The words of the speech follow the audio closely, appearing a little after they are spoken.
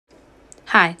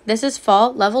Hi, this is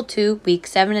Fall Level 2, Week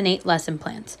 7 and 8 lesson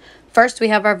plans. First, we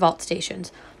have our vault stations.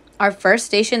 Our first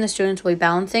station, the students will be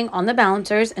balancing on the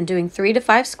balancers and doing 3 to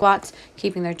 5 squats,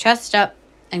 keeping their chest up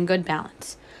and good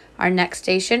balance. Our next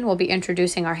station will be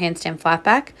introducing our handstand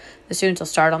flatback. The students will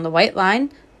start on the white line,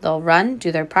 they'll run,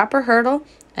 do their proper hurdle,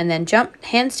 and then jump,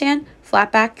 handstand,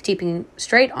 flatback, keeping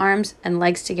straight arms and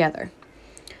legs together.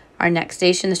 Our next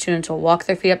station, the students will walk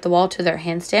their feet up the wall to their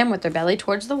handstand with their belly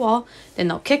towards the wall. Then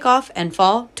they'll kick off and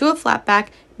fall to a flat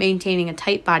back, maintaining a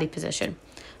tight body position.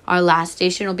 Our last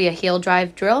station will be a heel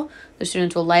drive drill. The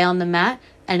students will lay on the mat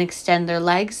and extend their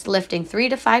legs, lifting 3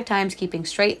 to 5 times, keeping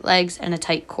straight legs and a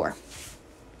tight core.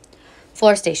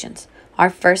 Floor stations.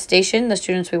 Our first station, the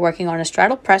students will be working on a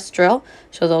straddle press drill.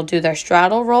 So they'll do their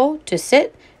straddle roll to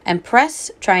sit and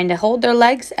press, trying to hold their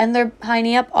legs and their high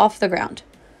knee up off the ground.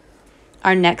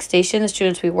 Our next station, the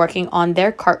students will be working on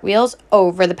their cartwheels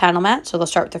over the paddle mat. So they'll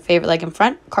start with their favorite leg in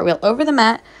front, cartwheel over the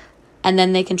mat, and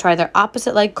then they can try their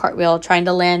opposite leg cartwheel, trying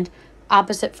to land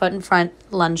opposite foot in front,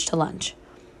 lunge to lunge.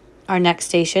 Our next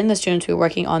station, the students will be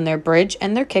working on their bridge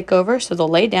and their kick over. So they'll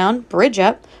lay down, bridge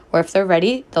up, or if they're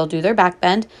ready, they'll do their back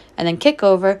bend, and then kick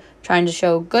over, trying to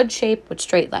show good shape with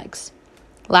straight legs.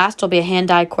 Last will be a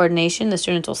hand-eye coordination. The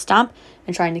students will stomp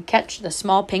and trying to catch the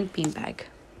small pink beanbag.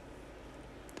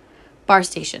 Bar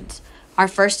stations. Our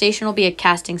first station will be a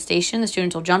casting station. The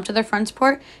students will jump to their front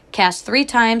support, cast 3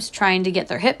 times, trying to get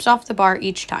their hips off the bar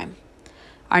each time.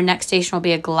 Our next station will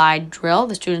be a glide drill.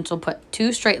 The students will put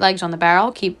 2 straight legs on the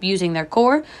barrel, keep using their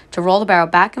core to roll the barrel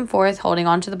back and forth, holding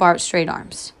onto the bar with straight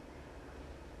arms.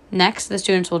 Next, the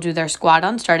students will do their squat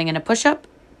on, starting in a push-up,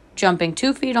 jumping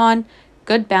 2 feet on,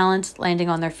 good balance, landing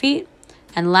on their feet.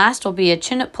 And last will be a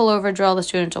chin-up pullover drill. The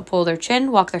students will pull their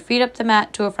chin, walk their feet up the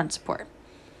mat to a front support.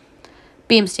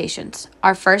 Beam stations.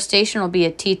 Our first station will be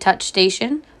a T-touch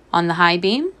station on the high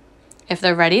beam. If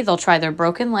they're ready, they'll try their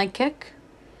broken leg kick.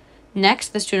 Next,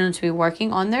 the students will be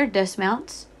working on their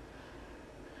dismounts.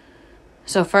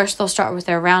 So first, they'll start with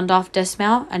their round-off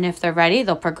dismount, and if they're ready,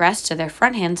 they'll progress to their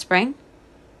front handspring.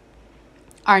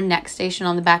 Our next station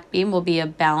on the back beam will be a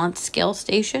balance skill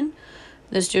station.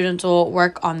 The students will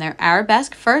work on their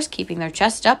arabesque first, keeping their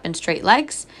chest up and straight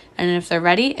legs, and if they're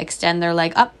ready, extend their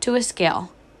leg up to a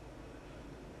scale.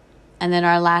 And then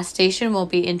our last station will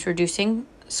be introducing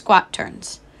squat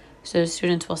turns. So the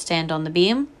students will stand on the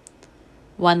beam,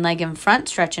 one leg in front,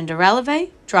 stretch into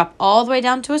releve, drop all the way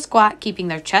down to a squat, keeping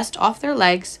their chest off their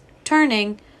legs,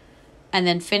 turning, and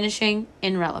then finishing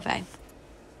in releve.